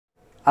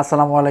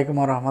আসসালামু আলাইকুম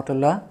ওয়া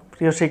রাহমাতুল্লাহ।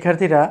 প্রিয়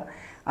শিক্ষার্থীরা,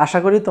 আশা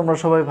করি তোমরা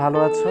সবাই ভালো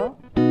আছো।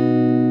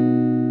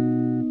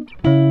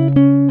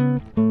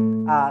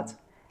 আজ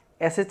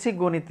এসএসসি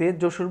গণিতে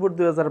যশোর বোর্ড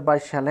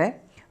 2022 সালে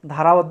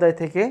ধারা অধ্যায়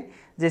থেকে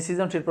যে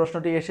সৃজনশীল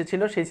প্রশ্নটি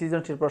এসেছিল সেই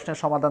সৃজনশীল প্রশ্নের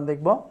সমাধান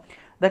দেখব।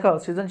 দেখো,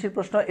 সৃজনশীল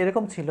প্রশ্ন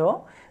এরকম ছিল,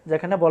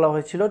 যেখানে বলা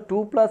হয়েছিল 2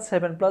 +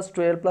 7 +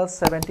 12 +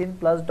 17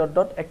 + ডট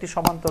ডট একটি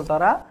সমান্তর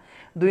দ্বারা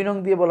 2 নং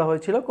দিয়ে বলা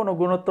হয়েছিল কোনো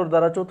গুণোত্তর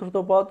দ্বারা চতুর্থ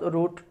পদ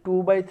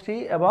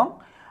 √2/3 এবং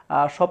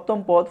সপ্তম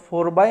পদ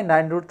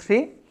 4/9√3।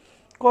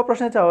 ক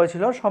প্রশ্নে চাওয়া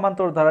হয়েছিল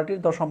সমান্তর ধারাটির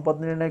দশম পদ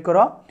নির্ণয়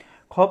করো।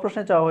 খ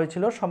প্রশ্নে চাওয়া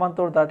হয়েছিল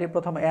সমান্তর ধারাটির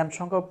প্রথম n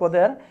সংখ্যক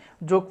পদের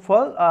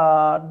যোগফল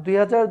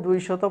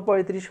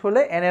 2235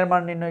 হলে n এর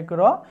মান নির্ণয়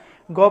করো।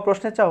 গ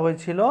প্রশ্নে চাওয়া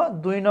হয়েছিল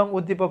 2 নং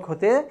উদ্দীপক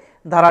হতে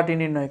ধারাটি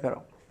নির্ণয় করো।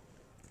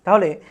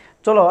 তাহলে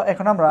চলো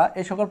এখন আমরা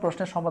এই সকল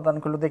প্রশ্নের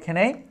সমাধানগুলো দেখে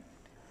নেই।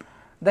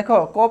 দেখো,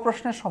 ক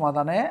প্রশ্নের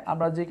সমাধানে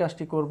আমরা যে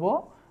কাজটি করব,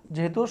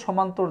 যেহেতু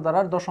সমান্তর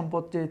ধারার দশম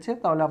পদ চেয়েছে,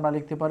 তাহলে আমরা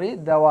লিখতে পারি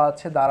দেওয়া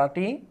আছে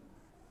ধারাটি।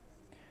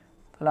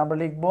 তাহলে আমরা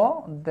লিখব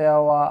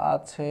দেওয়া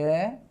আছে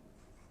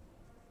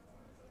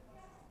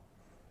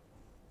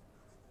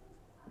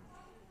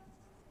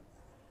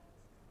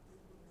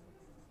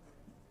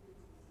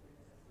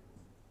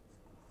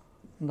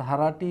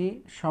ধারাটি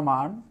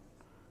সমান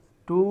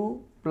 2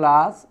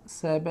 +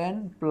 7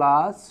 +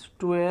 12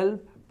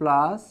 +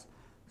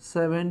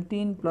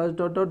 17 +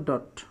 ডট ডট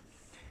ডট।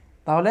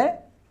 তাহলে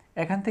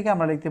এখান থেকে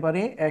আমরা লিখতে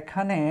পারি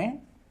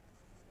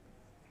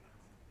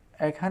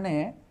এখানে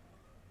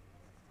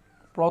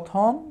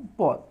প্রথম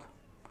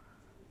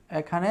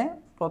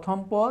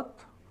পদ,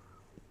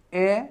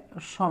 a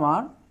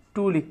সমান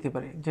 2 লিখতে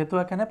পারি, যেহেতু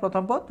এখানে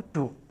প্রথম পদ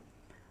 2।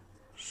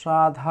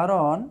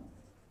 সাধারণ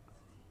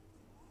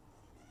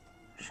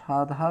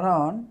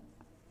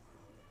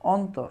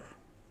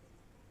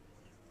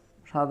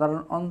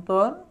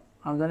অন্তর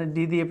আমরা জানি d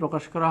দিয়ে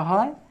প্রকাশ করা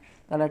হয়,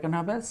 তাহলে এখানে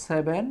হবে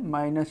 7 -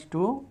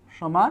 2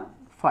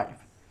 = 5।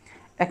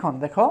 এখন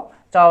দেখো,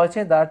 চাওয়া হয়েছে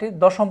ধারাটির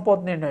দশম পদ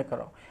নির্ণয়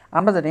করো।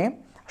 আমরা জানি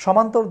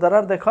সমান্তর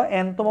ধারার দেখো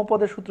nতম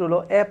পদের সূত্র হলো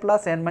a +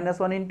 n - 1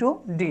 *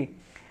 d।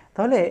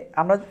 তাহলে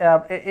আমরা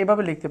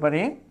এভাবে লিখতে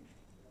পারি,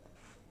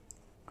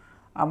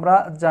 আমরা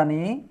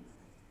জানি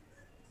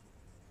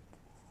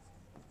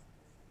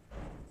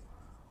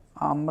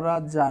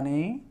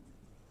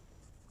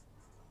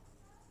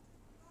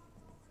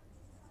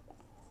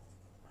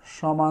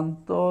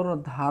সমান্তর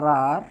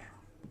ধারার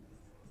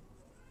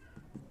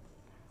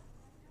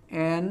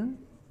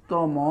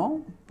nতম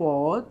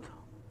পদ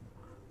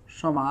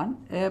সমান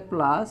a +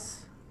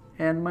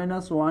 n -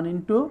 1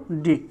 *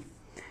 d।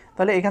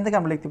 তাহলে এখান থেকে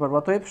আমরা লিখতে পারবো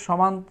অতএব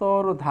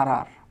সমান্তর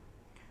ধারার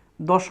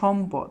দশম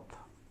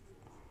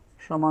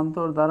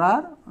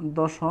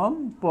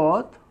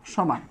পদ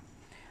সমান,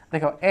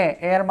 দেখো a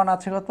এর মান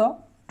আছে কত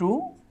 2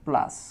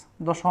 প্লাস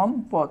দশম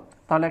পদ,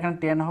 তাহলে এখানে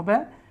 10 হবে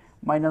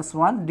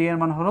 -1, d এর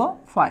মান হলো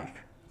 5।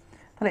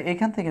 তাহলে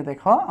এখান থেকে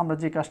দেখো আমরা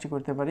যে কাজটি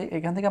করতে পারি,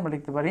 এখান থেকে আমরা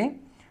লিখতে পারি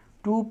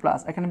 2 প্লাস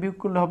এখানে বিয়োগ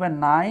করলে হবে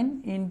 9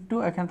 ইন্টু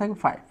এখানে থাকবে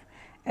 5।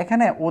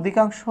 এখানে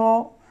অধিকাংশ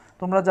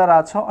তোমরা যারা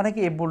আছো অনেকে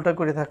এই ভুলটা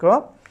করে থাকো,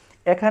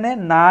 এখানে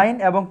 9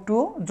 এবং 2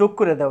 যোগ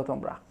করে দাও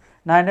তোমরা।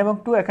 9 এবং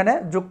 2 এখানে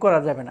যোগ করা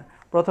যাবে না,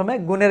 প্রথমে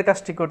গুণের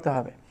কাজটি করতে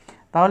হবে।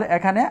 তাহলে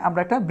এখানে আমরা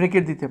একটা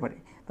ব্রেকেট দিতে পারি,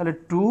 তাহলে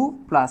 2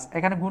 প্লাস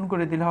এখানে গুণ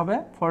করে দিলে হবে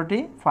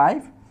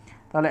 45,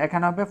 তাহলে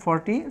এখানে হবে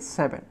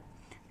 47।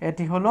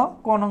 এটি হলো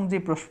ক নং যে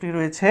প্রশ্নটি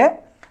রয়েছে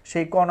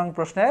সেই ক নং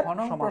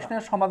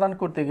প্রশ্নের সমাধান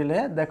করতে গেলে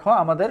দেখো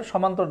আমাদের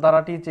সমান্তর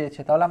ধারাটি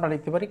চেয়েছে, তাহলে আমরা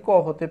লিখতে পারি ক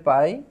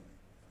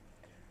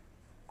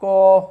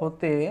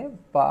হতে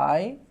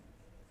পাই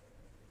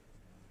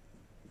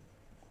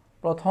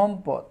প্রথম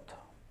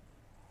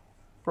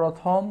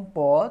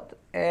পদ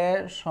a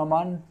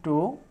সমান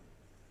 2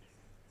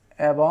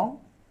 এবং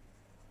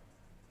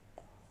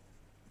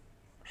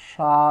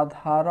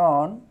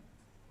সাধারণ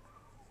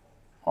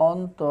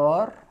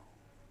অন্তর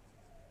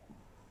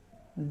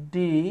d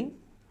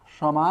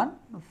সমান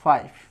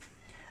 5।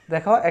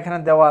 দেখো এখানে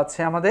দেওয়া আছে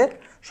আমাদের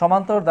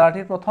সমান্তর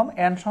ধারাটির প্রথম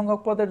n সংখ্যক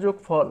পদের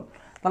যোগফল।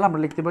 তাহলে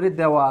আমরা লিখতে পারি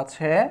দেওয়া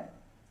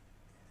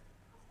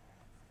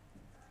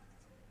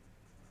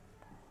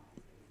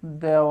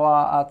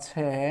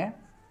আছে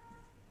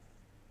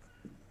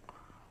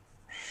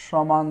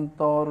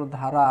সমান্তর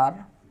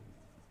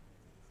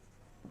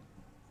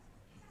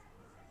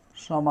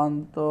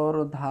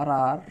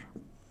ধারার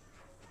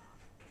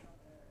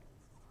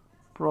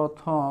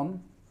প্রথম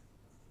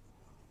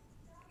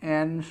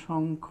n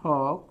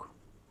সংখ্যক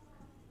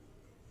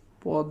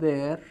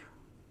পদের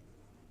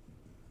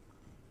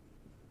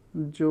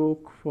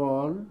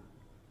যোগফল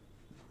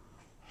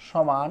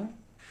সমান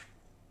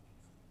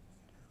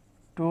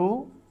 2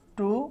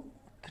 2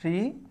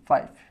 3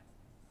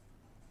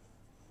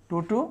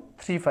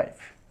 5।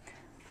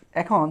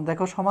 এখন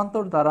দেখো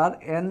সমান্তর ধারার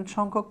n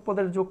সংখ্যক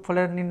পদের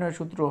যোগফলের নির্ণয়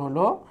সূত্র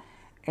হলো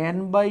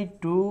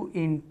n/2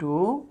 into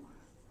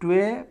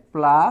 2a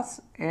plus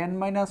n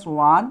 -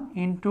 1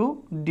 into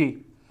d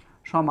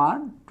সমান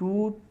 2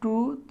 2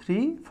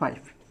 3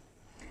 5।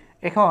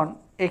 এখন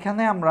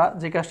এখানে আমরা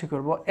যে কাজটি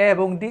করব, a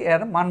এবং d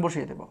এর মান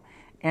বসিয়ে দেব।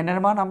 n এর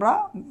মান আমরা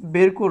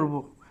বের করব।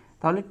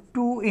 তাহলে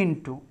 2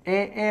 ইনটু a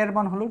এর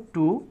মান হলো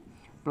 2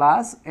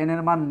 প্লাস n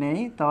এর মান নেই,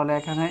 তাহলে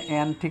এখানে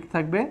n ঠিক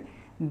থাকবে।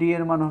 d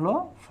এর মান হলো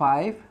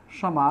 5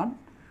 সমান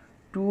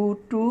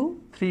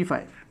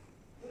 2235।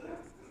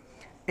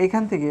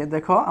 এখান থেকে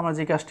দেখো আমরা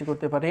যে কাজটি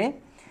করতে পারি,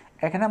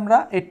 এখানে আমরা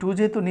এই 2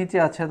 যেহেতু নিচে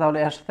আছে তাহলে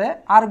এর সাথে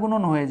আর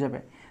গুণন হয়ে যাবে।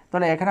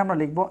 তাহলে এখানে আমরা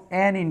লিখব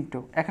n ইনটু,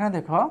 এখানে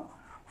দেখো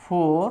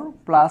 4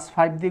 প্লাস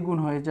 5 দিয়ে গুণ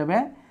হয়ে যাবে,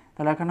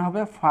 তাহলে এখানে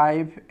হবে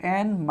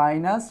 5n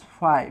মাইনাস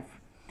 5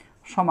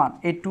 সমান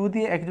এই 2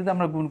 দিয়ে এক যদি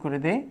আমরা গুণ করে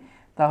দিই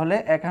তাহলে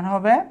এখানে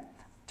হবে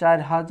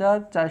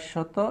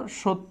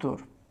 4470।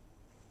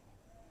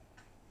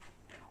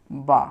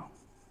 বা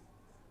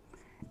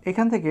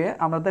এখান থেকে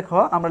আমরা দেখো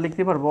আমরা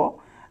লিখতে পারবো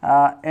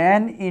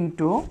n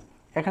ইনটু,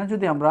 এখানে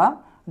যদি আমরা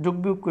যোগ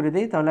বিয়োগ করে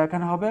দিই তাহলে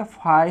এখানে হবে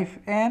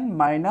 5n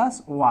মাইনাস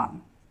 1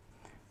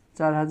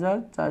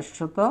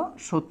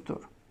 4470।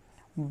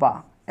 বা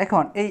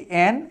এখন এই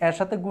n এর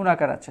সাথে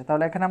গুণাকার আছে,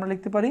 তাহলে এখানে আমরা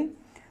লিখতে পারি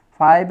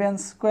 5n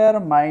স্কোয়ার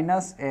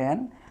মাইনাস n,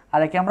 আর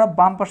একে আমরা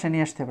বাম পাশে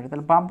নিয়ে আসতে পারি।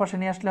 তাহলে বাম পাশে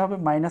নিয়ে আসলে হবে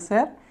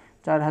মাইনাসের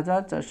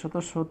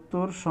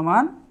 4470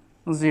 সমান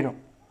 0।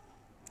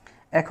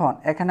 এখন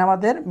এখানে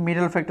আমাদের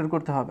মিডল ফ্যাক্টর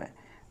করতে হবে,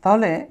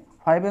 তাহলে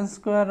 5n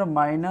স্কোয়ার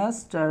মাইনাস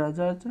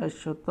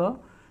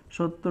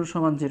 4470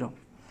 সমান 0।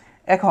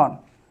 এখন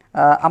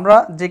আমরা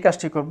যে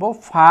কাজটি করব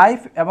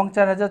 5 এবং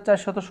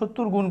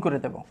 4470 গুণ করে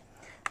দেব।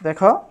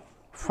 দেখো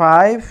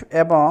 5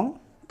 এবং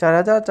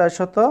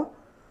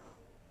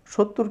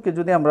 4470কে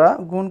যদি আমরা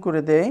গুণ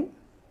করে দেই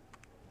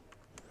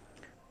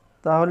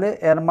তাহলে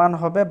এর মান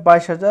হবে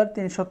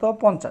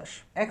 22350।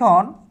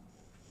 এখন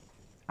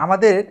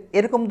আমাদের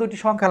এরকম দুটি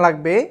সংখ্যা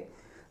লাগবে,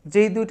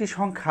 যেই দুটি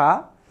সংখ্যা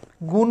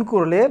গুণ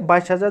করলে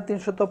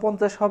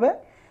 22350 হবে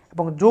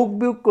এবং যোগ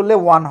বিয়োগ করলে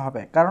 1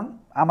 হবে। কারণ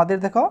আমাদের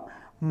দেখো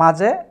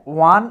মাঝে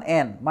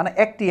 1n মানে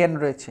একটি n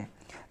রয়েছে,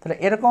 তাহলে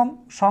এরকম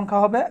সংখ্যা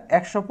হবে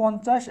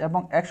 150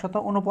 এবং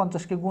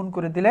 149কে গুণ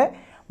করে দিলে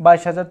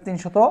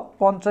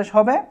 22350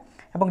 হবে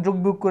এবং যোগ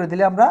বিয়োগ করে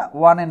দিলে আমরা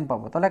 1n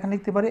পাবো। তাহলে এখানে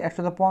লিখতে পারি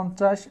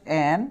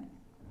 150n,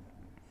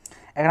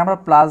 এখানে আমরা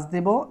প্লাস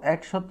দেব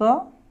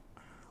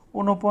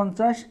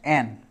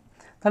 149n।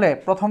 তাহলে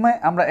প্রথমে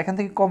আমরা এখান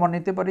থেকে কমন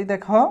নিতে পারি,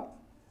 দেখো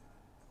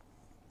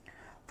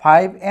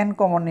 5n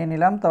কমন নিয়ে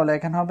নিলাম, তাহলে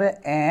এখানে হবে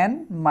n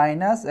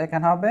মাইনাস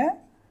এখানে হবে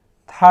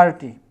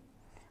 30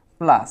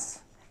 প্লাস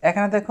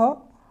এখানে দেখো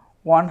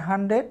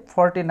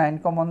 149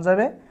 কমন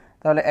যাবে,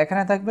 তাহলে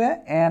এখানে থাকবে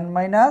n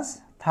মাইনাস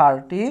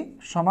 30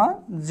 সমান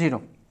 0।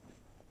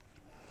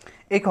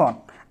 এখন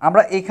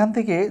আমরা এখান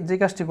থেকে যে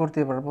কাজটি করতে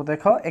পারবো,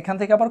 দেখো এখান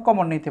থেকে আবার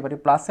কমন নিতে পারি,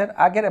 প্লাসের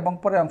আগের এবং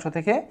পরের অংশ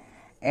থেকে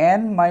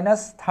n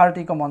মাইনাস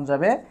 30 কমন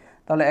যাবে,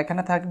 তাহলে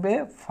এখানে থাকবে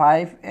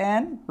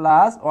 5n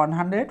প্লাস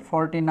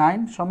 149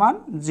 সমান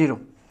 0।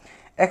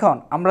 এখন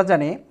আমরা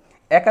জানি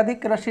একাধিক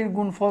রাশির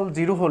গুণফল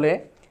 0 হলে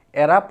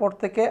এরা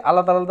প্রত্যেকে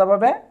আলাদা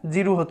আলাদাভাবে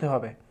 0 হতে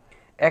হবে।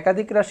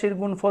 একাধিক রাশির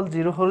গুণফল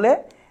 0 হলে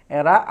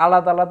এরা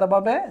আলাদা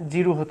আলাদাভাবে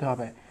 0 হতে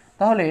হবে।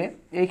 তাহলে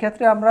এই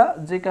ক্ষেত্রে আমরা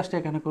যে কাজটা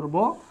এখানে করব,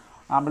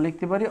 আমরা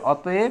লিখতে পারি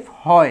অতএব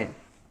হয়,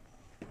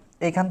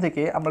 এখান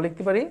থেকে আমরা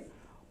লিখতে পারি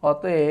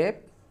অতএব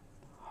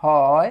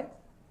হয়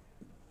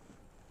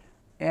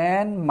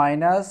n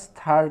মাইনাস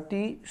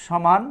 30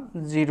 সমান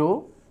 0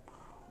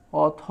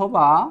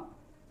 অথবা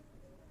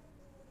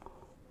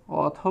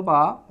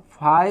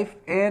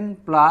 5n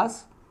প্লাস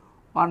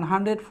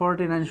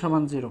 149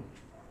 সমান 0।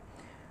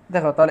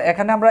 দেখো তাহলে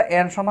এখানে আমরা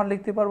n সমান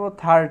লিখতে পারবো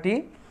 30,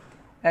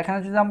 এখানে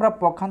যদি আমরা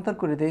পক্ষান্তর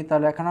করে দিই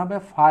তাহলে এখানে হবে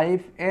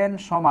 5n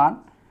সমান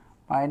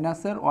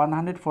মাইনাসের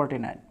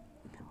 149,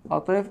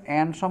 অতএব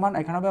n সমান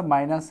এখানে হবে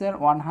মাইনাসের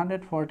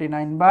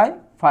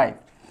 149/5।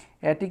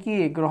 এটি কি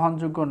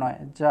গ্রহণযোগ্য নয়,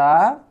 যা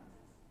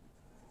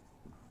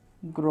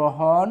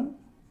গ্রহণযোগ্য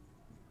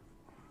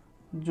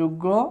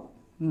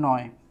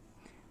নয়,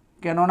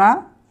 কেননা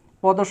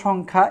পদ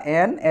সংখ্যা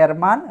n এর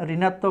মান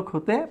ঋণাত্মক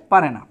হতে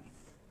পারে না।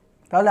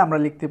 তাহলে আমরা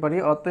লিখতে পারি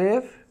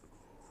অতএব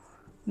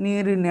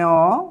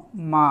নির্ণেয়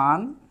মান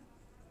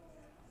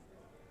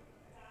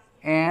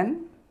n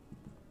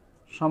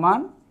সমান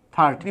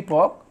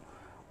 30।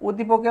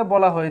 উদ্দীপকে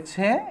বলা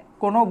হয়েছে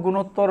কোনো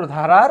গুণোত্তর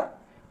ধারার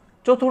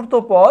চতুর্থ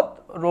পদ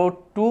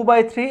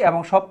 √2/3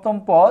 এবং সপ্তম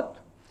পদ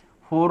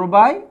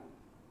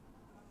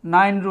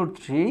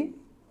 4/9√3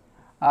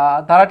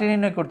 ধারাটি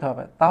নির্ণয় করতে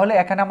হবে। তাহলে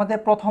এখানে আমাদের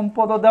প্রথম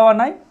পদও দেওয়া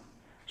নাই,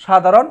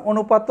 সাধারণ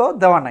অনুপাতও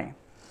দেওয়া নাই।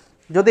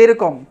 যদি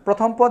এরকম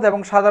প্রথম পদ এবং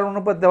সাধারণ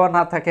অনুপাত দেওয়া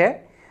না থাকে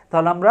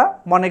তাহলে আমরা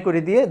মনে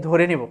করি দিয়ে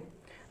ধরে নিব।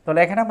 তাহলে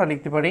এখানে আমরা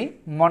লিখতে পারি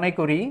মনে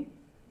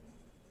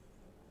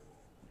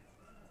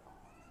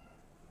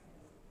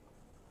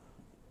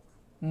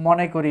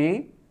করি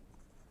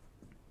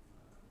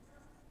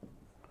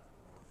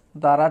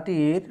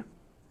ধারাটির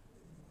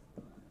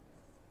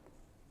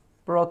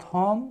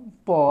প্রথম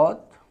পদ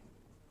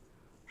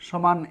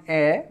সমান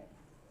a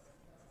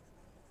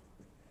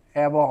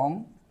এবং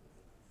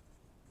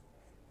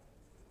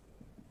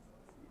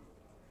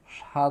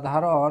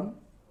সাধারণ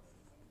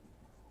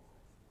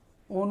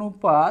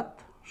অনুপাত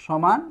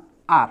সমান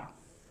r।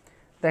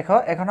 দেখো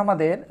এখন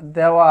আমাদের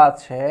দেওয়া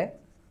আছে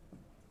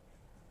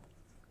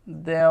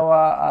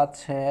দেওয়া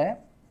আছে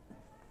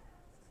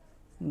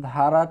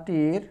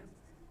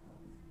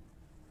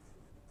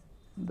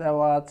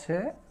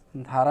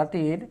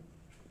ধারাটির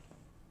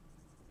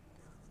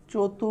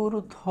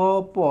চতুর্থ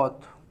পদ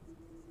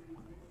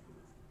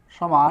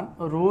সমান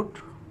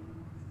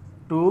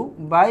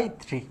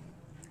 √2/3।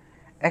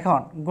 এখন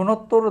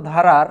গুণোত্তর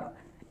ধারার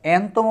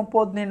nতম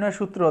পদ নির্ণয়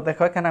সূত্র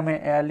দেখো, এখানে আমি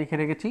লিখে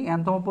রেখেছি।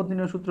 nতম পদ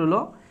নির্ণয় সূত্র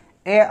হলো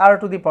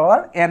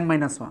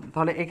ar⁻n-1।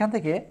 তাহলে এখান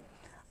থেকে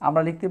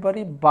আমরা লিখতে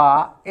পারি বা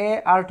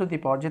ar⁻,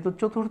 যেহেতু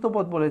চতুর্থ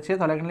পদ বলেছে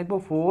তাহলে এখানে লিখবো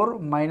 4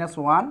 -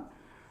 1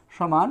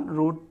 সমান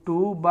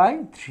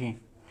 √2/3।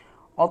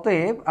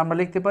 অতএব আমরা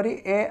লিখতে পারি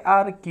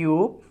ar³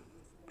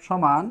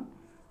 সমান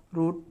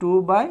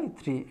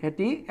 √2/3।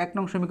 এটি 1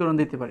 নং সমীকরণ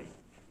দিতে পারি।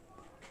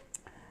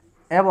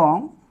 এবং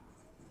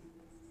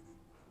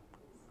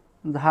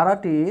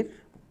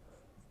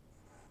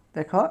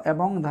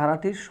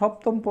ধারাটির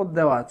সপ্তম পদ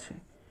দেওয়া আছে।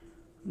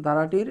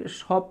 ধারাটির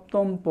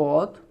সপ্তম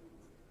পদ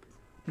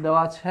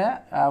দেওয়া আছে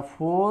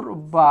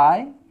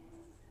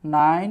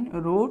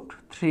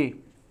 4/9√3।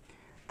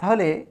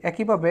 তাহলে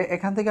একইভাবে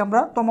এখান থেকে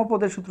আমরা তম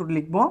পদের সূত্রটি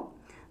লিখব।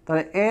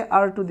 তাহলে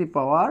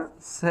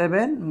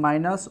ar⁻7 -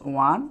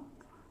 1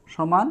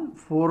 সমান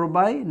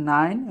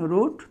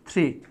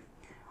 4/9√3।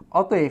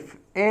 অতএব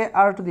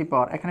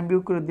ar⁻, এখানে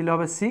বিয়োগ করে দিলে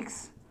হবে 6,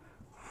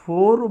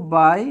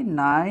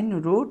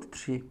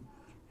 4/9√3।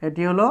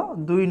 এটি হলো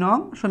 2 নং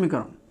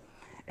সমীকরণ।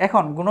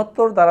 এখন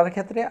গুণোত্তর ধারার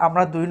ক্ষেত্রে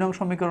আমরা 2 নং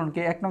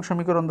সমীকরণকে 1 নং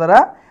সমীকরণ দ্বারা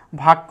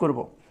ভাগ করব।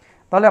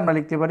 তাহলে আমরা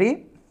লিখতে পারি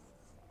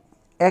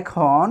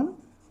এখন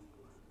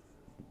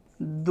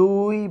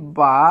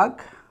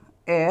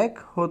 2/1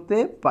 হতে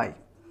পাই,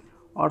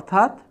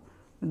 অর্থাৎ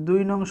 2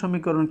 নং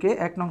সমীকরণকে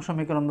 1 নং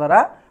সমীকরণ দ্বারা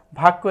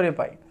ভাগ করে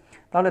পাই।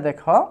 তাহলে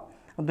দেখো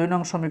 2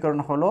 নং সমীকরণ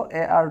হলো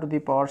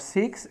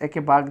ar⁻6, একে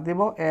ভাগ দেব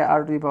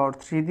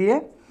ar⁻3 দিয়ে,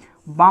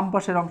 বাম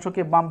পাশের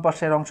অংশকে বাম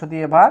পাশের অংশ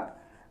দিয়ে ভাগ,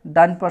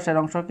 ডান পাশের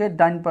অংশকে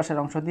ডান পাশের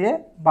অংশ দিয়ে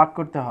ভাগ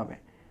করতে হবে।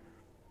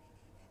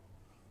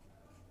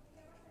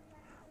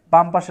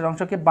 বাম পাশের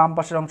অংশকে বাম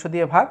পাশের অংশ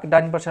দিয়ে ভাগ,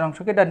 ডান পাশের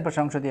অংশকে ডান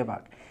পাশের অংশ দিয়ে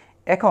ভাগ।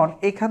 এখন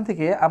এখান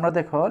থেকে আমরা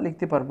দেখো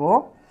লিখতে পারবো,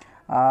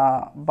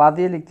 বা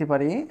দিয়ে লিখতে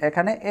পারি,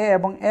 এখানে এ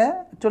এবং এ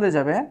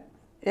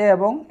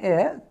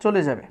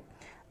চলে যাবে,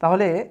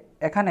 তাহলে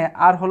এখানে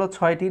আর হলো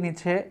 6টি,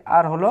 নিচে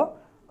আর হলো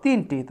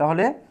 3টি,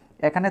 তাহলে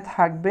এখানে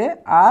থাকবে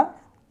আর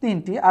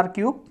 3টি, r³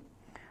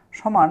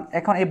 সমান।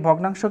 এখন এই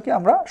ভগ্নাংশকে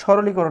আমরা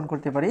সরলীকরণ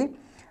করতে পারি।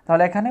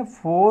 তাহলে এখানে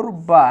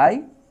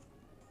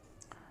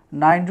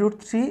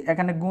 4/9√3,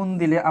 এখানে গুণ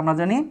দিলে আমরা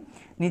জানি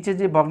নিচে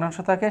যে ভগ্নাংশ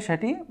থাকে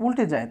সেটি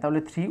উল্টে যায়, তাহলে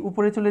 3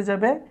 উপরে চলে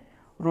যাবে,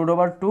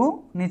 √2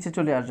 নিচে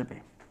চলে আসবে।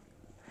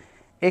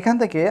 এখান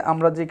থেকে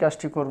আমরা যে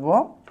কাজটি করব,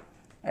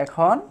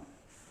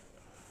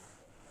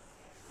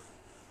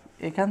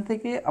 এখান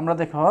থেকে আমরা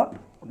দেখো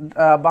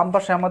বাম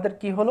পাশে আমাদের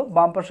কি হলো,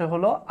 বাম পাশে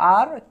হলো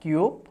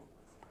r³,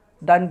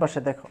 ডান পাশে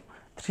দেখো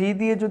 3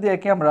 দিয়ে যদি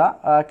একে আমরা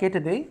কেটে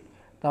দেই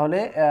তাহলে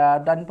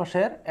ডান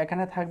পাশের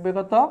এখানে থাকবে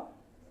কত,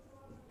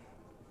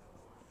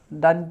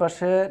 ডান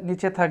পাশে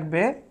নিচে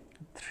থাকবে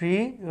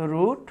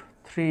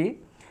 3√3,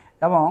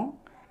 এবং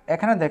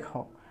এখানে দেখো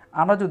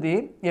আমরা যদি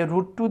এই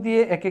 √2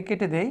 দিয়ে একে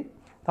কেটে দেই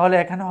তাহলে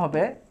এখানে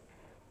হবে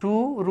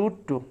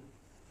 2√2,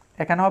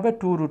 এখানে হবে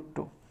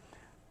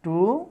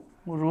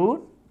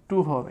 2√2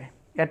 হবে।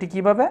 এটি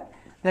কিভাবে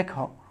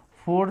দেখো,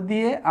 4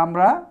 দিয়ে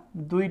আমরা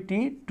 2টি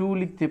 2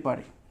 লিখতে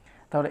পারি,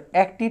 তাহলে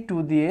একটি 2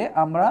 দিয়ে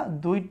আমরা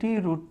 2টি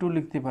 √2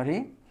 লিখতে পারি,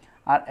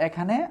 আর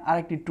এখানে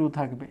আরেকটি 2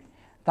 থাকবে।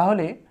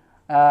 তাহলে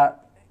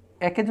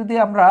একে যদি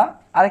আমরা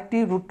আরেকটি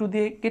 √2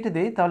 দিয়ে কেটে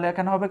দেই তাহলে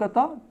এখানে হবে কত,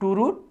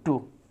 2√2।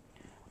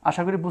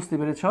 আশা করি বুঝতে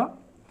পেরেছ।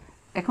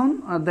 এখন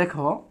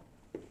দেখো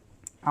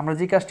আমরা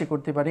যে কাজটি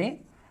করতে পারি,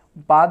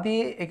 বা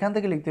দিয়ে এখান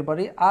থেকে লিখতে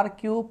পারি r³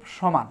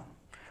 সমান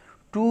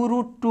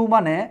 2√2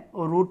 মানে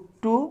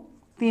 √2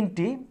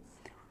 3টি,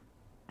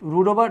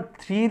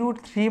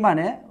 √3√3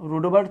 মানে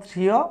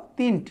 √3ও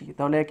 3টি,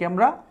 তাহলে একে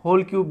আমরা হোল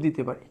কিউব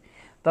দিতে পারি।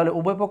 তাহলে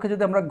উভয় পক্ষে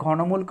যদি আমরা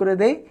ঘনমূল করে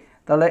দেই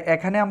তাহলে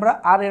এখানে আমরা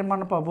r এর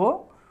মান পাবো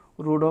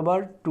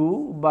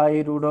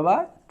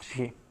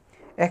 √2/√3।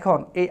 এখন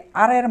এই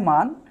r এর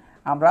মান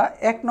আমরা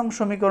 1 নং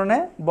সমীকরণে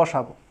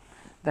বসাবো।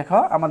 দেখো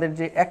আমাদের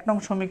যে 1 নং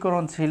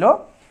সমীকরণ ছিল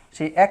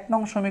সেই 1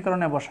 নং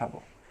সমীকরণে বসাবো।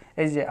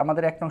 এই যে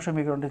আমাদের 1 নং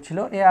সমীকরণটি ছিল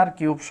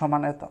ar³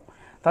 সমান এত,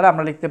 তাহলে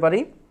আমরা লিখতে পারি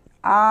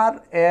r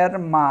এর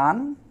মান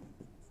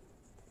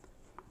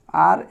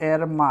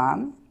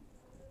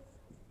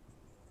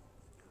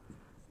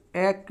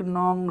 1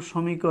 নং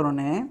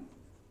সমীকরণে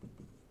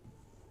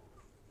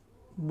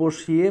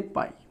বসিয়ে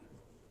পাই,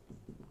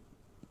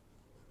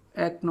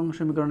 1 নং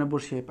সমীকরণে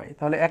বসিয়ে পাই।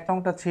 তাহলে 1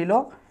 নংটা ছিল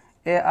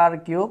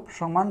ar³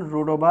 সমান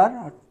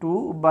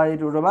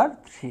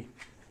 √2/√3।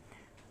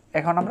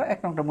 এখন আমরা 1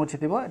 নংটা মুছে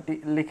দেব, এটি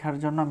লেখার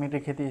জন্য আমি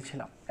রেখে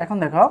দিয়েছিলাম। এখন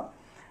দেখো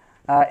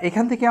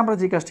এখান থেকে আমরা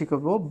যে কাজটি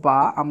করব, বা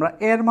আমরা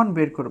এর মান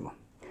বের করব।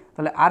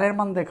 তাহলে r এর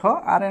মান দেখো,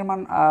 r এর মান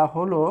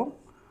হলো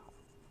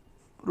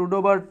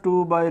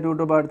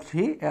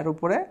 √2/√3 এর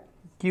উপরে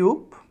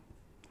কিউব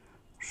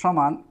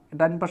সমান,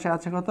 ডান পাশে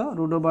আছে কত,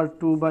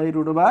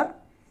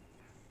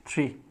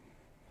 √2/√3।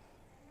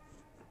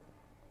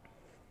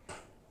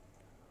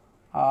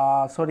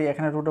 সরি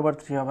এখানে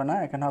 √3 হবে না,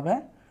 এখানে হবে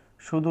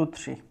শুধু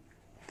 3।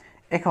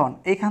 এখন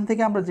এখান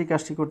থেকে আমরা যে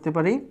কাজটি করতে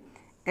পারি,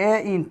 a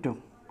ইন্টু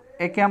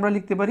একে আমরা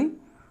লিখতে পারি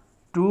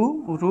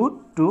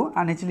 2√2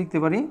 আর নিচে লিখতে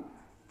পারি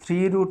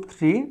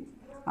 3√3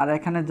 আর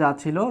এখানে যা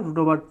ছিল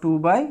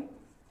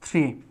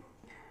 √2/3।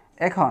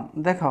 এখন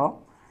দেখো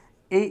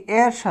এই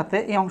এর সাথে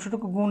এই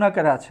অংশটুকু গুণ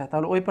আকারে আছে,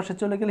 তাহলে ওই পাশে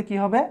চলে গেলে কি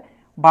হবে,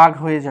 ভাগ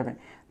হয়ে যাবে।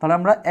 তাহলে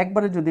আমরা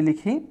একবারে যদি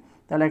লিখি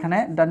তাহলে এখানে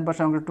ডান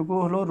পাশের অংশটুকু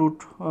হলো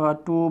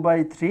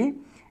 √2/3।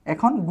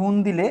 এখন গুণ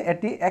দিলে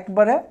এটি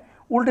একবারে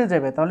উল্টে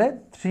যাবে, তাহলে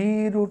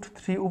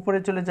 3√3 উপরে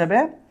চলে যাবে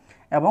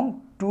এবং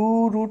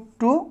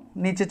 2√2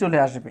 নিচে চলে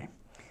আসবে।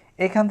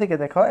 এখান থেকে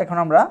দেখো এখন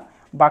আমরা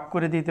ভাগ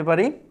করে দিতে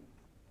পারি।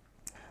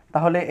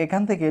 তাহলে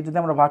এখান থেকে যদি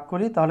আমরা ভাগ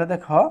করি তাহলে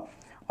দেখো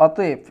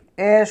অতএব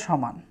a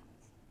সমান,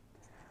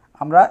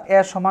 আমরা a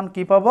সমান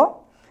কি পাবো,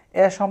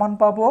 a সমান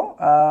পাবো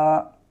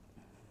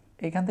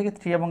এখান থেকে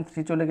 3 এবং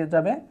 3 চলে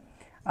যাবে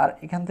আর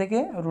এখান থেকে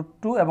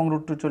 √2 এবং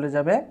 √2 চলে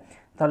যাবে।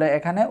 তাহলে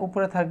এখানে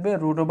উপরে থাকবে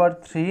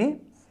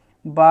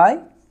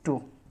 √3/2,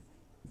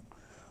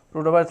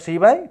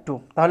 √3/2।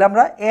 তাহলে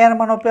আমরা a এর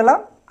মানও পেলাম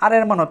আর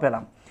এর মানও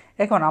পেলাম।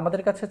 এখন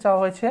আমাদের কাছে চাওয়া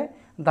হয়েছে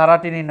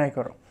ধারাটি নির্ণয়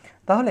করো।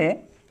 তাহলে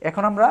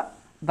এখন আমরা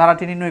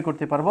ধারাটি নির্ণয়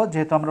করতে পারবো,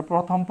 যেহেতু আমরা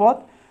প্রথম পদ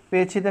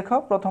পেয়েছি। দেখো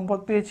প্রথম পদ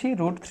পেয়েছি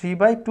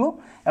 √3/2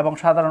 এবং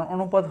সাধারণ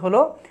অনুপাত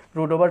হলো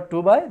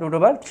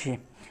 √2/√3।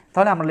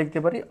 তাহলে আমরা লিখতে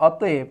পারি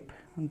অতএব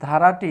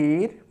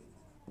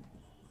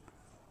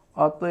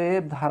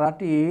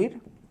ধারাটির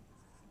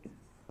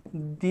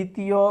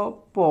দ্বিতীয়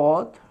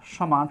পদ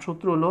সমান,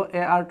 সূত্র হলো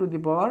ar⁻2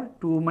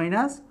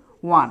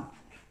 - 1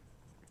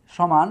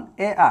 সমান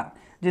ar,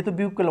 যেহেতু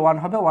বিয়োগ করলে 1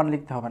 হবে, 1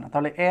 লিখতে হবে না।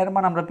 তাহলে a এর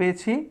মান আমরা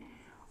পেয়েছি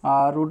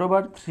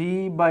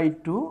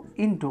 √3/2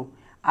 ইন্টু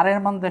আর এর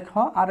মান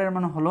দেখো, আর এর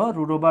মান হলো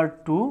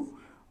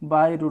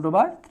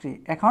 √2/√3।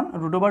 এখন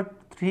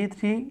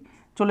 √3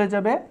 চলে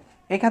যাবে।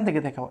 এখান থেকে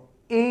দেখো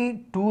এই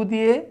 2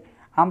 দিয়ে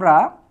আমরা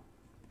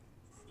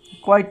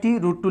কয়টি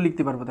 √2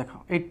 লিখতে পারবো, দেখো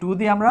এই 2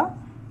 দিয়ে আমরা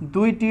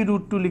 2টি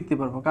 √2 লিখতে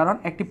পারবো, কারণ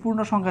একটি পূর্ণ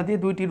সংখ্যা দিয়ে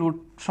 2টি রুট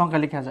সংখ্যা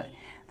লেখা যায়।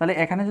 তাহলে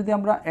এখানে যদি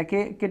আমরা একে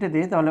কেটে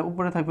দিই তাহলে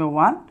উপরে থাকবে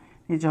 1,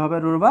 নিচে হবে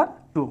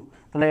 √2।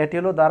 তাহলে এটি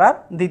হলো ধারার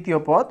দ্বিতীয়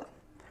পদ।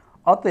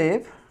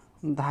 অতএব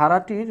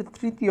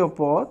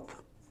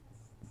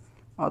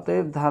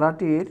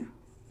ধারাটির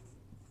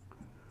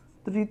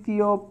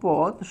তৃতীয়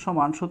পদ,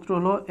 সমান, সূত্র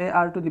হলো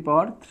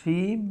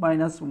ar⁻3 -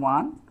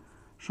 1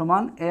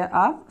 সমান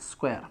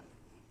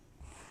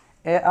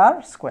ar²।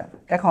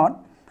 এখন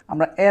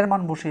আমরা এর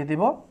মান বসিয়ে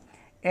দিব।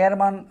 এর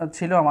মান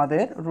ছিল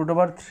আমাদের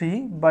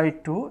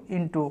 √3/2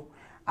 ইন্টু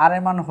আর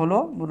এর মান হলো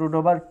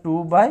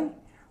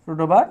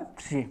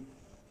 √2/√3।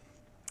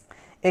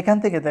 এখান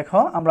থেকে দেখো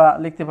আমরা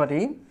লিখতে পারি,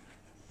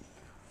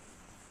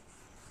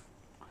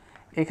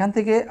 এখান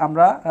থেকে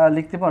আমরা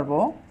লিখতে পারবো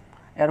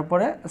এর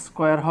উপরে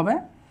স্কোয়ার হবে।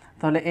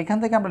 তাহলে এখান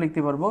থেকে আমরা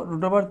লিখতে পারবো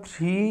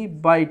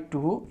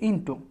 √3/2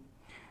 ইন্টু,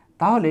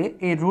 তাহলে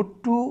এই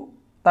 √2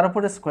 তার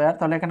উপরে স্কোয়ার,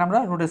 তাহলে এখানে আমরা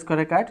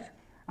 √স্কোয়ারে কাট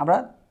আমরা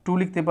 2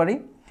 লিখতে পারি।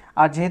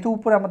 আর যেহেতু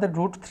উপরে আমাদের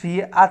 √3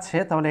 আছে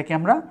তাহলে একে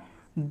আমরা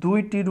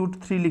 2টি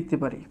 √3 লিখতে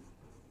পারি।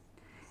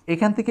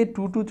 এখান থেকে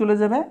 2 চলে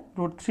যাবে,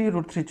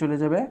 √3 চলে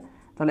যাবে,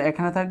 তাহলে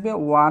এখানে থাকবে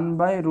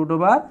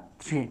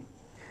 1/√3।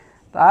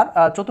 তার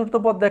চতুর্থ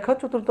পদ দেখো,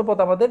 চতুর্থ পদ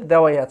আমাদের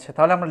দেওয়াই আছে।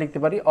 তাহলে আমরা লিখতে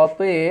পারি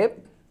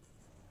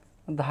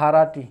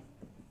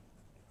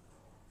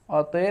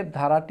অতএব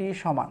ধারাটি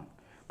সমান,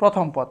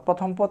 প্রথম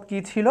পদ কি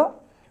ছিল,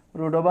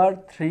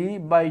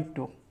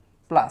 √3/2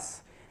 প্লাস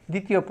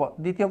দ্বিতীয়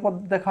পদ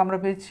দেখো আমরা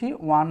পেয়েছি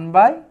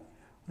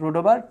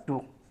 1/√2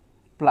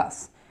 প্লাস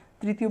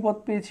তৃতীয় পদ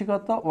পেয়েছি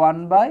কত,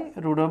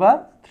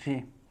 1/√3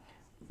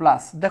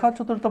 প্লাস দেখো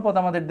চতুর্থ পদ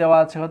আমাদের দেওয়া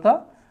আছে কত,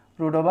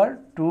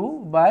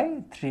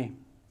 √2/3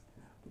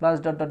 প্লাস ...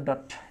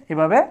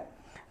 এভাবে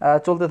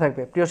চলতে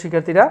থাকবে। প্রিয়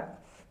শিক্ষার্থীরা,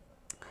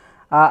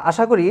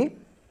 আশা করি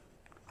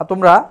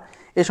তোমরা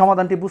এই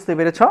সমাধানটি বুঝতে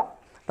পেরেছ।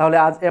 তাহলে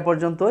আজ এ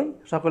পর্যন্তই।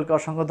 সকলকে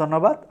অসংখ্য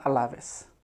ধন্যবাদ। আল্লাহ হাফেজ।